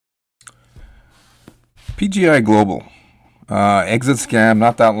PGI Global exit scam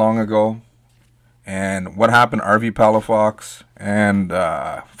not that long ago, and what happened? RV Palafox and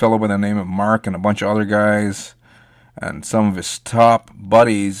a fellow by the name of Mark and a bunch of other guys and some of his top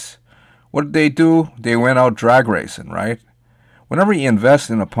buddies. What did they do? They went out drag racing, right? Whenever you invest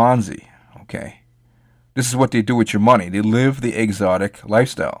in a Ponzi, okay, this is what they do with your money. They live the exotic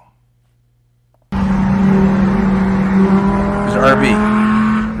lifestyle. There's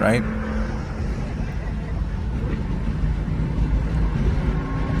RV, right?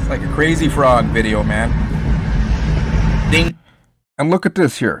 It's like a crazy frog video, man. Ding. And look at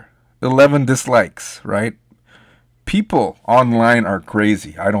this here. 11 dislikes, right? People online are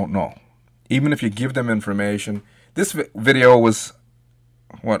crazy. I don't know. Even if you give them information. This video was,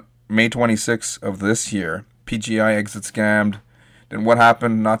 what, May 26th of this year. PGI exit scammed. Then what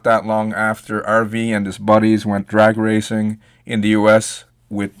happened not that long after RV and his buddies went drag racing in the US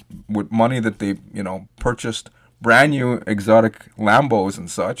with money that they, purchased brand new exotic Lambos and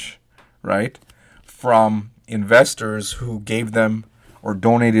such, right? From investors who gave them or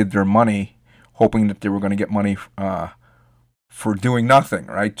donated their money hoping that they were going to get money for doing nothing,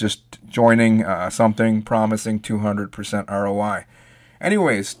 right? Just joining something promising 200% ROI.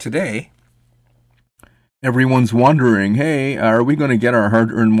 Anyways, today, everyone's wondering, hey, are we going to get our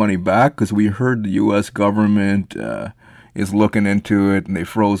hard-earned money back? Because we heard the U.S. government is looking into it, and they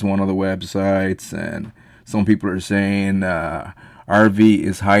froze one of the websites, and some people are saying RV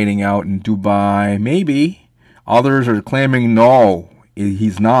is hiding out in Dubai. Maybe. Others are claiming, no,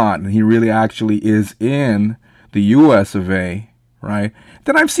 he's not, and he really actually is in the U.S. of A., right?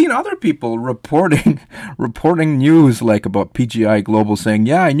 Then I've seen other people reporting news like about PGI Global saying,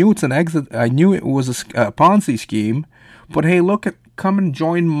 yeah, I knew it's an exit, I knew it was a Ponzi scheme, but hey, look, come and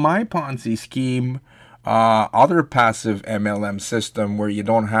join my Ponzi scheme, other passive MLM system where you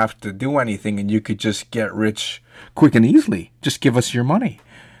don't have to do anything and you could just get rich quick and easily. Just give us your money.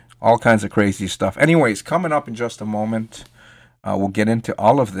 All kinds of crazy stuff. Anyways, coming up in just a moment, we'll get into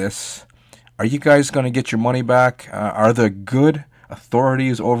all of this. Are you guys going to get your money back? Are the good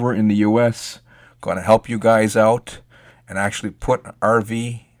authorities over in the U.S. going to help you guys out and actually put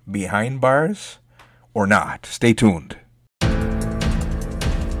RV behind bars or not? Stay tuned.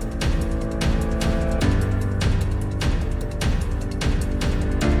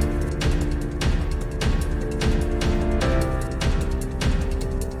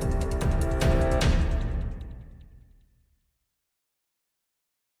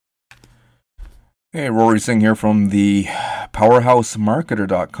 Hey, Rory Singh here from the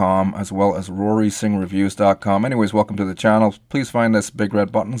powerhousemarketer.com as well as rorysingreviews.com. Anyways, welcome to the channel. Please find this big red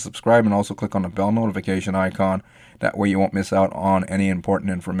button, subscribe, and also click on the bell notification icon. That way you won't miss out on any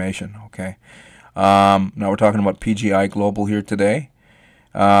important information, okay? Now we're talking about PGI Global here today.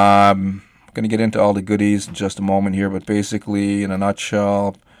 I'm going to get into all the goodies in just a moment here, but basically, in a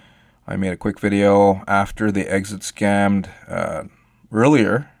nutshell, I made a quick video after they exit scammed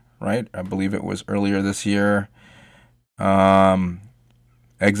earlier, right? I believe it was earlier this year.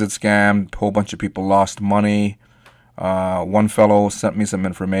 Exit scam, a whole bunch of people lost money. One fellow sent me some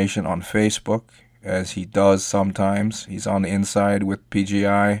information on Facebook, as he does sometimes. He's on the inside with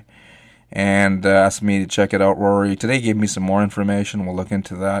PGI, and asked me to check it out, Rory. Today gave me some more information. We'll look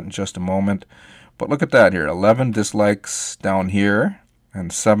into that in just a moment. But look at that here. 11 dislikes down here,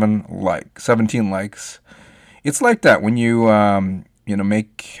 and 17 likes. It's like that when you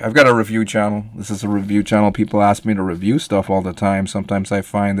I've got a review channel. This is a review channel. People ask me to review stuff all the time. Sometimes I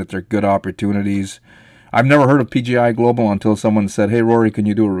find that they're good opportunities. I've never heard of PGI Global until someone said, hey, Rory, can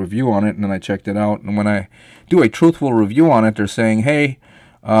you do a review on it? And then I checked it out. And when I do a truthful review on it, they're saying, hey,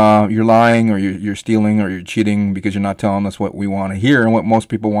 you're lying or you're stealing or you're cheating because you're not telling us what we want to hear. And what most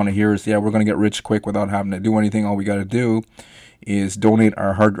people want to hear is, yeah, we're going to get rich quick without having to do anything. All we got to do is donate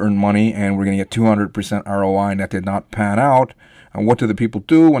our hard-earned money, and we're going to get 200% ROI, and that did not pan out. And what do the people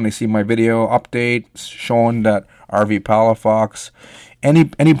do when they see my video update showing that RV Palafox, any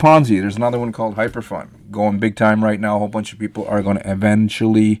Ponzi? There's another one called Hyperfund going big time right now. A whole bunch of people are going to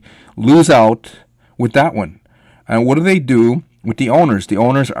eventually lose out with that one. And what do they do with the owners? The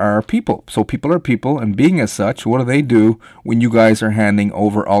owners are people. So people are people, and being as such, what do they do when you guys are handing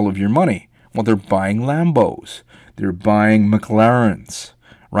over all of your money? Well, they're buying Lambos. They're buying McLarens,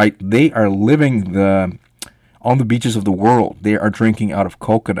 right? They are living on the beaches of the world. They are drinking out of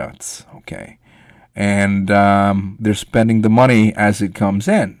coconuts, okay? And they're spending the money as it comes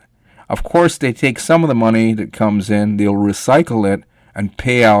in. Of course, they take some of the money that comes in, they'll recycle it and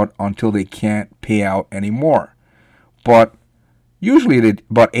pay out until they can't pay out anymore. But usually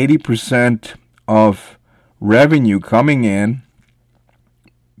about 80% of revenue coming in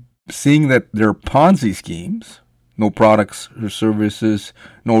seeing that they're Ponzi schemes, no products or services,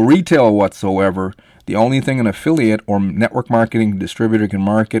 no retail whatsoever. The only thing an affiliate or network marketing distributor can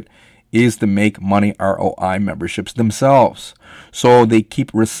market is the Make Money ROI memberships themselves. So they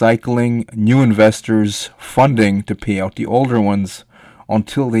keep recycling new investors' funding to pay out the older ones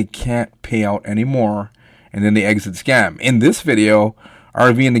until they can't pay out anymore, and then they exit scam. In this video,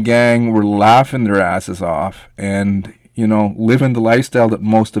 RV and the gang were laughing their asses off and, you know, living the lifestyle that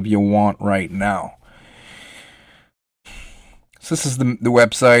most of you want right now. So this is the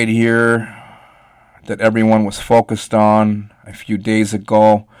website here that everyone was focused on a few days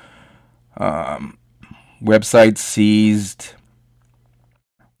ago. Website seized.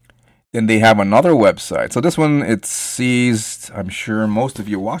 Then they have another website. So this one, it's seized. I'm sure most of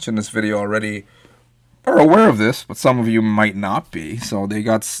you watching this video already are aware of this, but some of you might not be. So they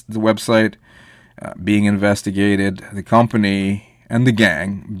got the website being investigated, the company and the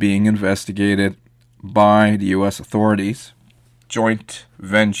gang being investigated by the U.S. authorities, joint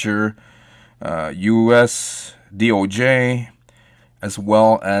venture, U.S. DOJ, as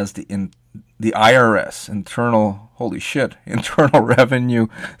well as the IRS, Internal Revenue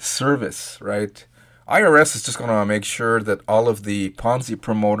Service, right? IRS is just going to make sure that all of the Ponzi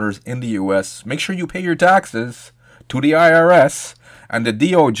promoters in the U.S. make sure you pay your taxes to the IRS, and the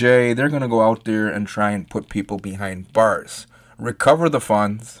DOJ, they're going to go out there and try and put people behind bars, recover the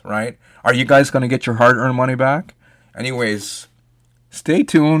funds, right? Are you guys going to get your hard-earned money back? Anyways, stay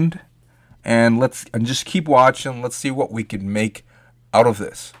tuned and just keep watching. Let's see what we can make out of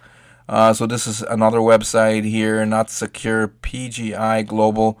this. So this is another website here, not secure, PGI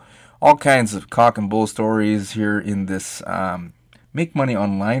Global. All kinds of cock and bull stories here in this make money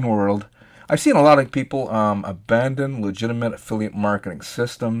online world. I've seen a lot of people abandon legitimate affiliate marketing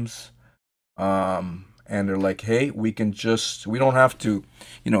systems, and they're like, hey, we don't have to,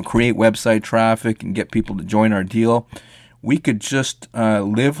 create website traffic and get people to join our deal. We could just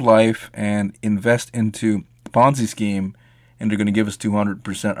live life and invest into the Ponzi scheme, and they're going to give us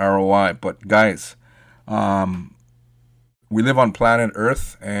 200% ROI. But guys, we live on planet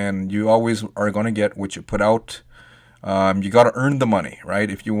Earth, and you always are going to get what you put out. You got to earn the money,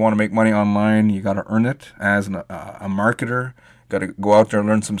 right? If you want to make money online, you got to earn it as a marketer. Got to go out there and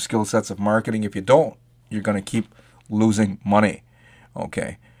learn some skill sets of marketing. If you don't, you're going to keep losing money.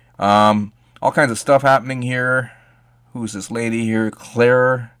 Okay. All kinds of stuff happening here. Who's this lady here?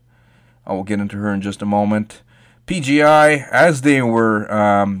 Claire. I will get into her in just a moment. PGI, as they were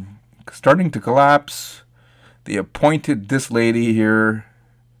starting to collapse, they appointed this lady here.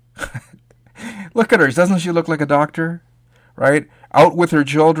 Look at her. Doesn't she look like a doctor? Right? Out with her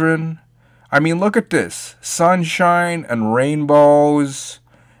children. I mean, look at this. Sunshine and rainbows.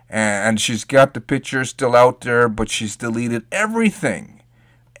 And she's got the picture still out there, but she's deleted everything.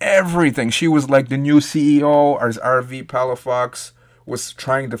 Everything. She was like the new CEO, as RV Palafox was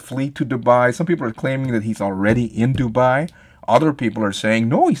trying to flee to Dubai. Some people are claiming that he's already in Dubai. Other people are saying,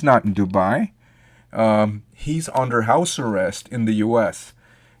 no, he's not in Dubai. He's under house arrest in the U.S.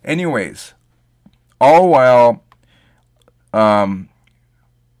 Anyways, all while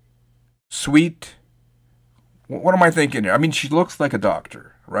sweet, what am I thinking here? I mean, she looks like a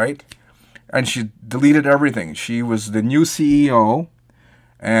doctor, right? And she deleted everything. She was the new CEO.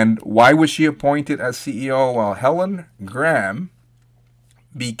 And why was she appointed as CEO? Well, Helen Graham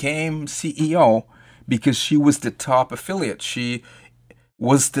became CEO because she was the top affiliate. She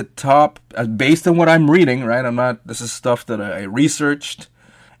was the top, based on what I'm reading, right? This is stuff that I researched,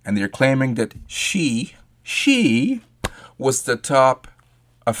 and they're claiming that she was the top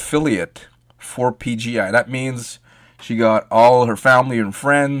affiliate for PGI. That means she got all her family and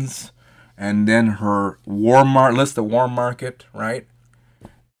friends, and then her list of warm market, right?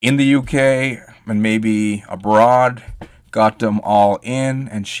 In the UK and maybe abroad, got them all in,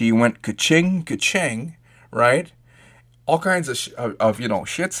 and she went ka-ching, ka-ching, right? All kinds of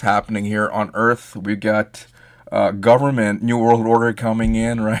shit's happening here on Earth. We got government, New World Order coming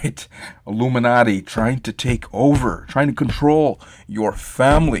in, right? Illuminati trying to take over, trying to control your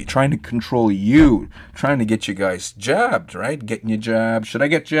family, trying to control you, trying to get you guys jabbed, right? Getting you jabbed. Should I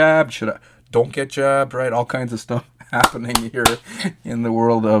get jabbed? Don't get jabbed, right? All kinds of stuff happening here in the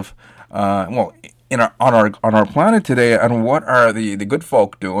world of, on our planet today. And what are the good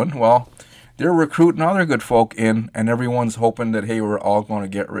folk doing? Well, they're recruiting other good folk in, and everyone's hoping that, hey, we're all going to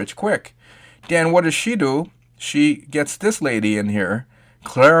get rich quick. Then what does she do? She gets this lady in here,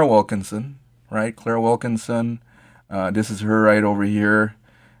 Claire Wilkinson, right? Claire Wilkinson. This is her right over here.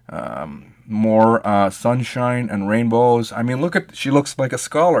 More sunshine and rainbows. I mean, she looks like a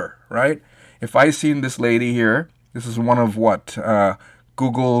scholar, right? If I seen this lady here, this is one of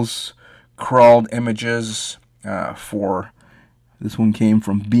Google's crawled images for this one came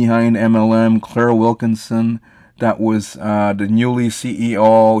from Behind MLM, Claire Wilkinson. That was the newly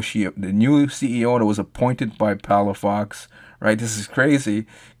CEO. The new CEO that was appointed by Palafox. Right, this is crazy.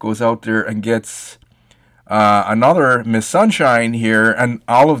 Goes out there and gets another Miss Sunshine here, and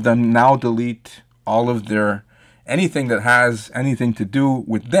all of them now delete all of their anything that has anything to do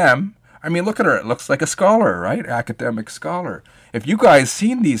with them. I mean, look at her. It looks like a scholar, right? Academic scholar. If you guys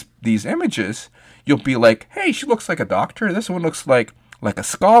seen these images, you'll be like, hey, she looks like a doctor. This one looks like a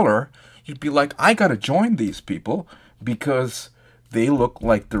scholar. You'd be like, I gotta join these people because they look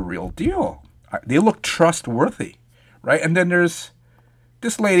like the real deal. They look trustworthy, right? And then there's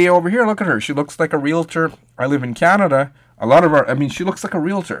this lady over here. Look at her. She looks like a realtor. I live in Canada. She looks like a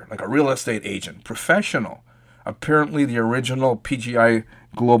realtor, like a real estate agent, professional. Apparently, the original PGI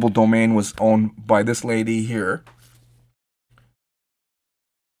global domain was owned by this lady here,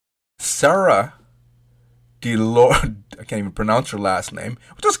 Sarah I can't even pronounce her last name.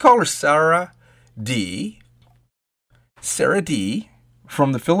 We'll just call her Sarah D.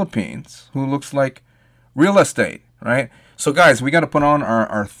 From the Philippines, who looks like real estate, right? So guys, we got to put on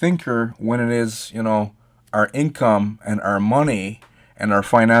our thinker when it is, our income and our money and our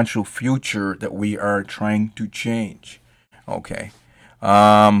financial future that we are trying to change. Okay.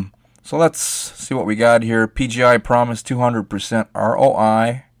 So let's see what we got here. PGI promised 200%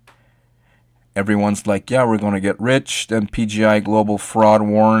 ROI. Everyone's like, yeah, we're going to get rich. Then PGI global fraud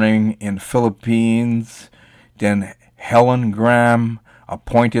warning in Philippines. Then Helen Graham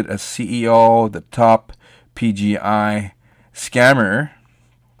appointed as CEO, the top PGI scammer.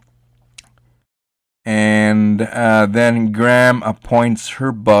 And then Graham appoints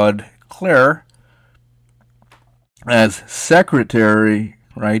her bud, Claire, as secretary,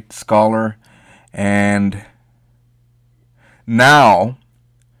 right, scholar. And now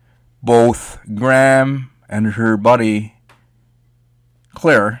both Graham and her buddy,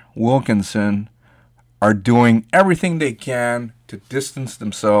 Claire Wilkinson, are doing everything they can to distance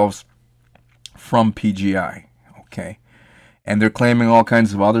themselves from PGI, okay? And they're claiming all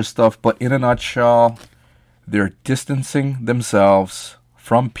kinds of other stuff, but in a nutshell, they're distancing themselves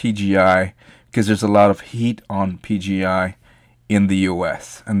from PGI because there's a lot of heat on PGI in the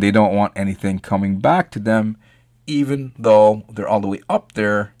US, and they don't want anything coming back to them, even though they're all the way up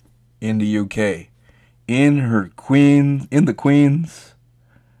there in the UK,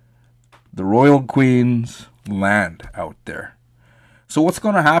 the royal queen's land out there. So what's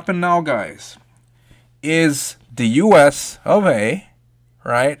going to happen now, guys, is the US of A,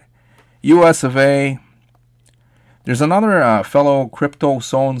 right? US of A. There's another fellow crypto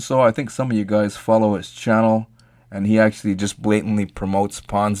so-and-so. I think some of you guys follow his channel, and he actually just blatantly promotes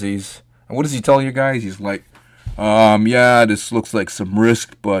Ponzi's. And what does he tell you guys? He's like, yeah, this looks like some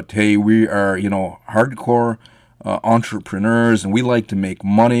risk, but hey, we are, hardcore entrepreneurs, and we like to make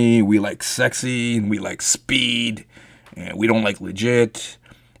money. We like sexy, and we like speed, and we don't like legit,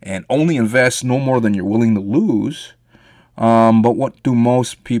 and only invest no more than you're willing to lose. But what do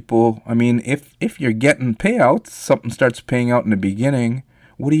most people, if you're getting payouts, something starts paying out in the beginning,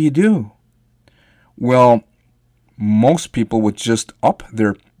 what do? Well, most people would just up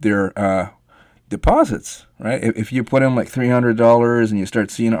their deposits, right? If you put in like $300 and you start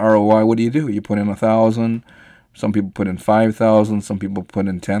seeing ROI, what do? You put in 1,000. Some people put in 5,000. Some people put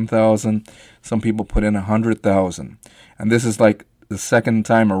in 10,000. Some people put in 100,000. And this is like the second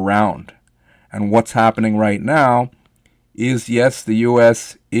time around. And what's happening right now is, yes, the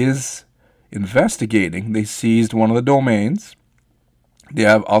U.S. is investigating. They seized one of the domains. They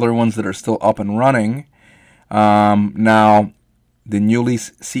have other ones that are still up and running. Now, the newly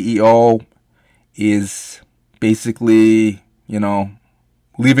CEO is basically,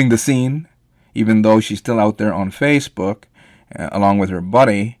 leaving the scene, even though she's still out there on Facebook, along with her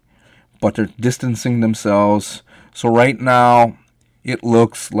buddy, but they're distancing themselves. So right now, it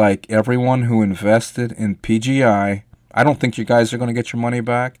looks like everyone who invested in PGI, I don't think you guys are going to get your money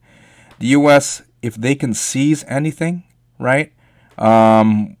back. The U.S., if they can seize anything, right,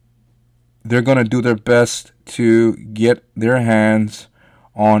 they're going to do their best to get their hands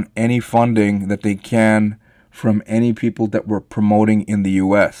on any funding that they can from any people that were promoting in the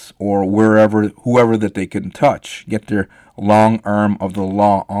U.S. or whoever that they can touch, get their long arm of the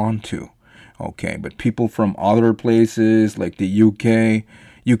law onto. Okay, but people from other places like the UK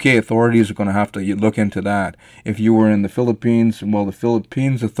authorities are going to have to look into that. If you were in the Philippines, well, the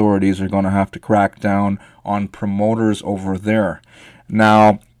Philippines authorities are going to have to crack down on promoters over there.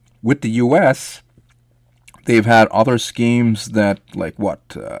 Now, with the U.S., they've had other schemes that, like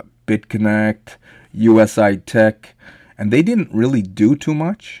BitConnect, USI Tech, and they didn't really do too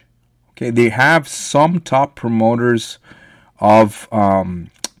much. Okay, they have some top promoters of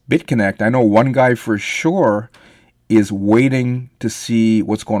BitConnect. I know one guy for sure is waiting to see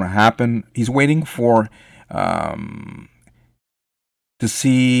what's going to happen. He's waiting for to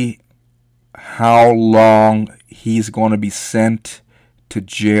see how long he's going to be sent to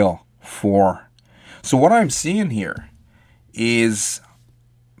jail for. So what I'm seeing here is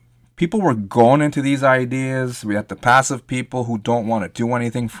people were going into these ideas. We have the passive people who don't want to do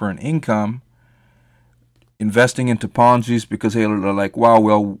anything for an income, investing into Ponzi's because they're like, wow,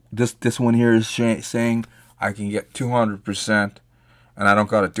 well, this one here is saying I can get 200% and I don't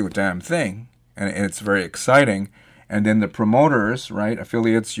got to do a damn thing. And it's very exciting. And then the promoters, right,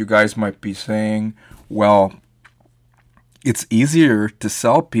 affiliates, you guys might be saying, well, it's easier to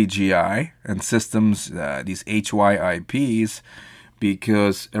sell PGI and systems, these HYIPs,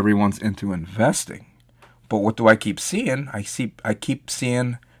 because everyone's into investing. But what do I keep seeing? I keep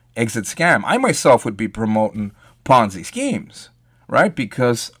seeing exit scam. I myself would be promoting Ponzi schemes, right,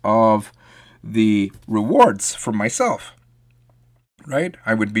 because of the rewards for myself. Right?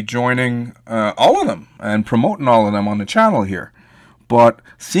 I would be joining all of them and promoting all of them on the channel here. But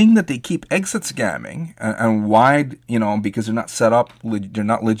seeing that they keep exit scamming and why, because they're not set up, they're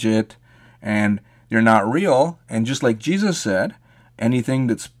not legit, and they're not real. And just like Jesus said, anything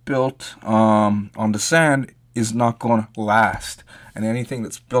that's built on the sand is not going to last. And anything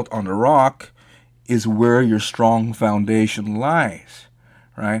that's built on the rock is where your strong foundation lies.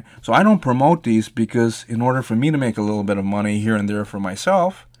 Right? So I don't promote these because in order for me to make a little bit of money here and there for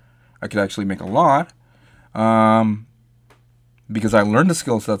myself, I could actually make a lot. Because I learned the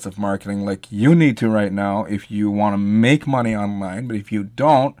skill sets of marketing like you need to right now if you want to make money online. But if you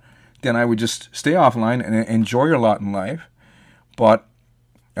don't, then I would just stay offline and enjoy your lot in life. But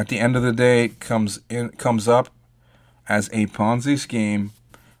at the end of the day, it comes up as a Ponzi scheme.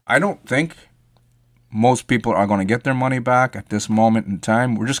 I don't think most people are going to get their money back at this moment in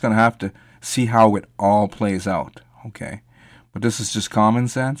time. We're just going to have to see how it all plays out, okay? But this is just common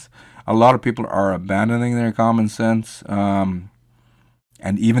sense. A lot of people are abandoning their common sense and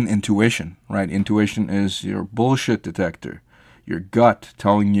even intuition, right? Intuition is your bullshit detector, your gut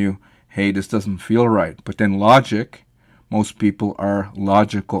telling you, hey, this doesn't feel right. But then logic, most people are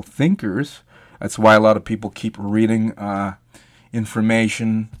logical thinkers. That's why a lot of people keep reading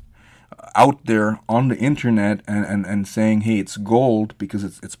information out there on the internet and saying, hey, it's gold because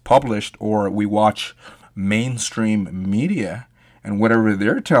it's published, or we watch mainstream media and whatever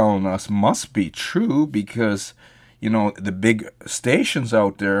they're telling us must be true because, the big stations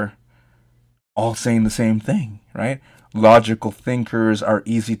out there all saying the same thing, right? Logical thinkers are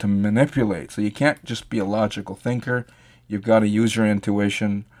easy to manipulate. So you can't just be a logical thinker. You've got to use your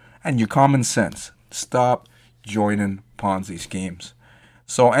intuition and your common sense. Stop joining Ponzi schemes.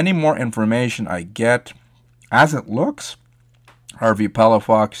 So any more information I get, as it looks, Harvey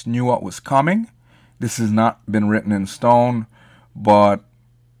Palafox knew what was coming. This has not been written in stone, but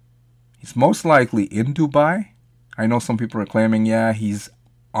he's most likely in Dubai. I know some people are claiming, yeah, he's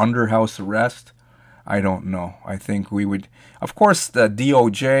under house arrest. I don't know. I think we would... Of course, the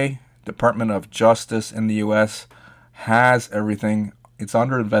DOJ, Department of Justice in the U.S., has everything. It's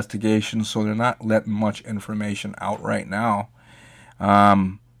under investigation, so they're not letting much information out right now.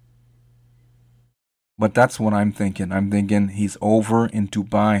 But that's what I'm thinking. I'm thinking he's over in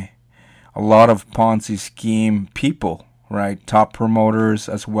Dubai. A lot of Ponzi scheme people, right? Top promoters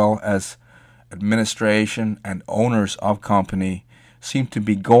as well as administration and owners of company seem to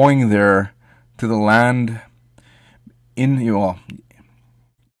be going there to the land in,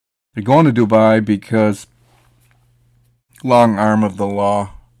 they're going to Dubai because long arm of the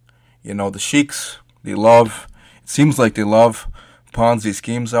law, the sheiks, it seems like they love Ponzi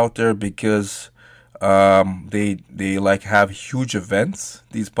schemes out there because they like have huge events,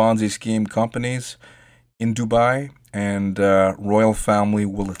 these Ponzi scheme companies in Dubai, and royal family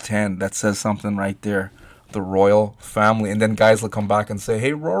will attend. That says something right there, the royal family. And then guys will come back and say,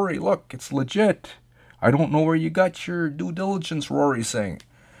 hey, Rory, look, it's legit. I don't know where you got your due diligence, Rory saying.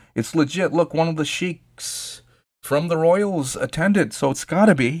 It's legit. Look, one of the sheiks from the royals attended, so it's got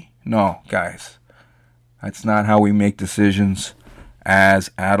to be. No, guys, that's not how we make decisions as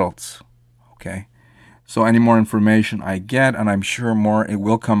adults, okay? So any more information I get, and I'm sure more, it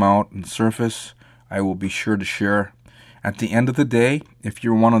will come out and surface, I will be sure to share. At the end of the day, if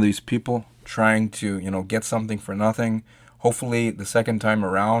you're one of these people trying to, get something for nothing, hopefully the second time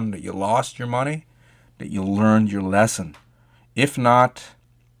around that you lost your money, that you learned your lesson. If not,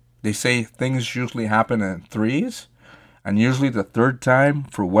 they say things usually happen in threes, and usually the third time,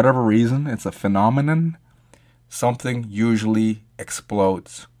 for whatever reason, it's a phenomenon. something usually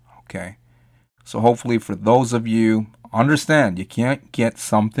explodes. Okay. So hopefully for those of you, understand you can't get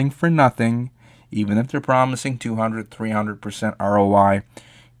something for nothing, even if they're promising 200, 300% ROI.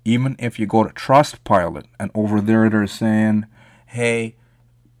 Even if you go to Trustpilot and over there they're saying, hey,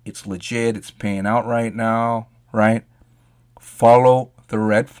 it's legit, it's paying out right now, right? Follow the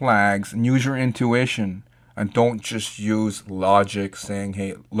red flags and use your intuition, and don't just use logic saying, hey,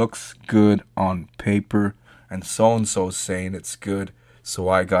 it looks good on paper and so saying it's good, so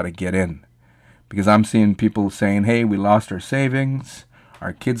I got to get in. Because I'm seeing people saying, hey, we lost our savings,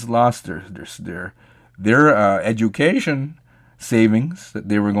 our kids lost their education savings that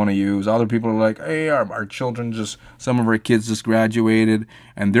they were going to use. Other people are like, hey, our children some of our kids just graduated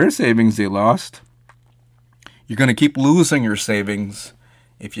and their savings they lost. You're going to keep losing your savings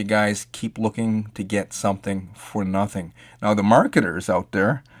if you guys keep looking to get something for nothing. Now, the marketers out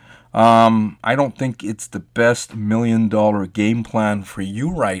there, I don't think it's the best $1 million game plan for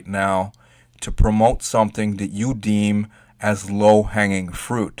you right now to promote something that you deem as low-hanging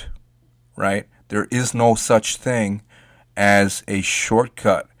fruit, right? There is no such thing as a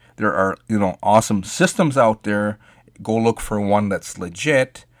shortcut. There are, awesome systems out there. Go look for one that's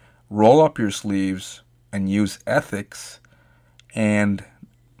legit, roll up your sleeves, and use ethics, and,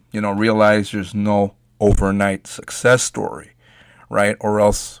 realize there's no overnight success story, right? Or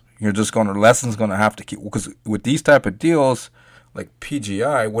else lessons going to have to keep, because with these type of deals, like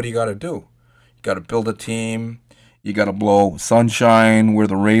PGI, what do you got to do? You got to build a team. You got to blow sunshine where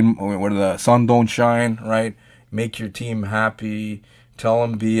the sun don't shine, right? Make your team happy. Tell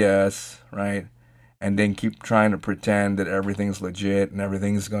them BS, right? And then keep trying to pretend that everything's legit and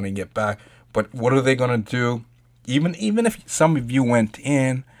everything's going to get back. But what are they going to do? Even if some of you went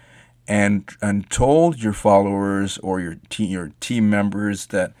in and told your followers or your team members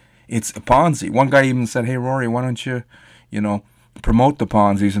that it's a Ponzi. One guy even said, hey, Rory, why don't you, promote the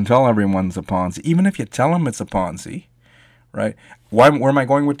Ponzi's and tell everyone's a Ponzi. Even if you tell them it's a Ponzi, right? Where am I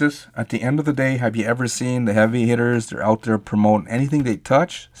going with this? At the end of the day, have you ever seen the heavy hitters? They're out there promoting anything they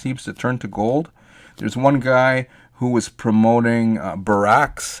touch seems to turn to gold. There's one guy who was promoting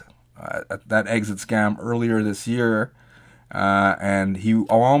Barracks, that exit scam earlier this year, and he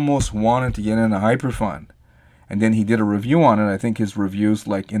almost wanted to get in a hyperfund. And then he did a review on it. I think his review's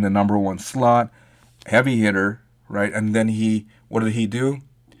like in the #1 slot, heavy hitter, right? And then what did he do?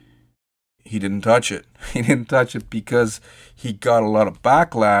 He didn't touch it. He didn't touch it because he got a lot of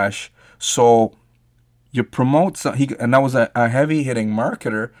backlash. So you promote and that was a heavy hitting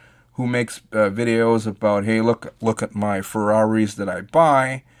marketer who makes videos about, hey, look at my Ferraris that I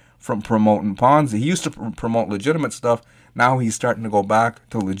buy, from promoting Ponzi. He used to promote legitimate stuff. Now he's starting to go back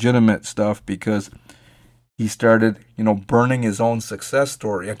to legitimate stuff because he started, burning his own success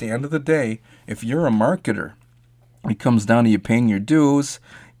story. At the end of the day, if you're a marketer, it comes down to you paying your dues,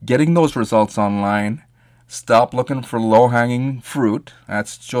 getting those results online. Stop looking for low-hanging fruit.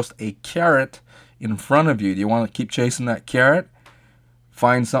 That's just a carrot in front of you. Do you want to keep chasing that carrot?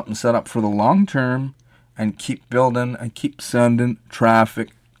 Find something set up for the long term and keep building and keep sending traffic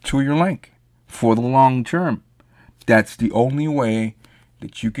to your link for the long term. That's the only way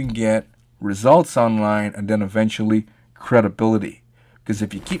that you can get results online and then eventually credibility. Because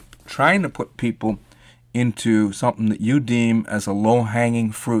if you keep trying to put people into something that you deem as a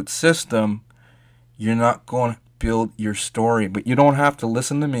low-hanging fruit system, you're not going to build your story. But you don't have to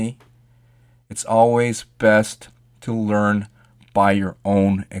listen to me. It's always best to learn by your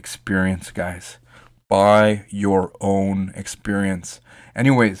own experience, guys. By your own experience.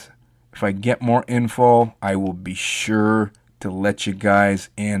 Anyways, if I get more info, I will be sure to let you guys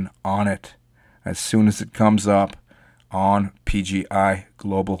in on it as soon as it comes up on PGI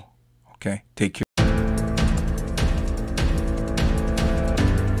Global. Okay, take care.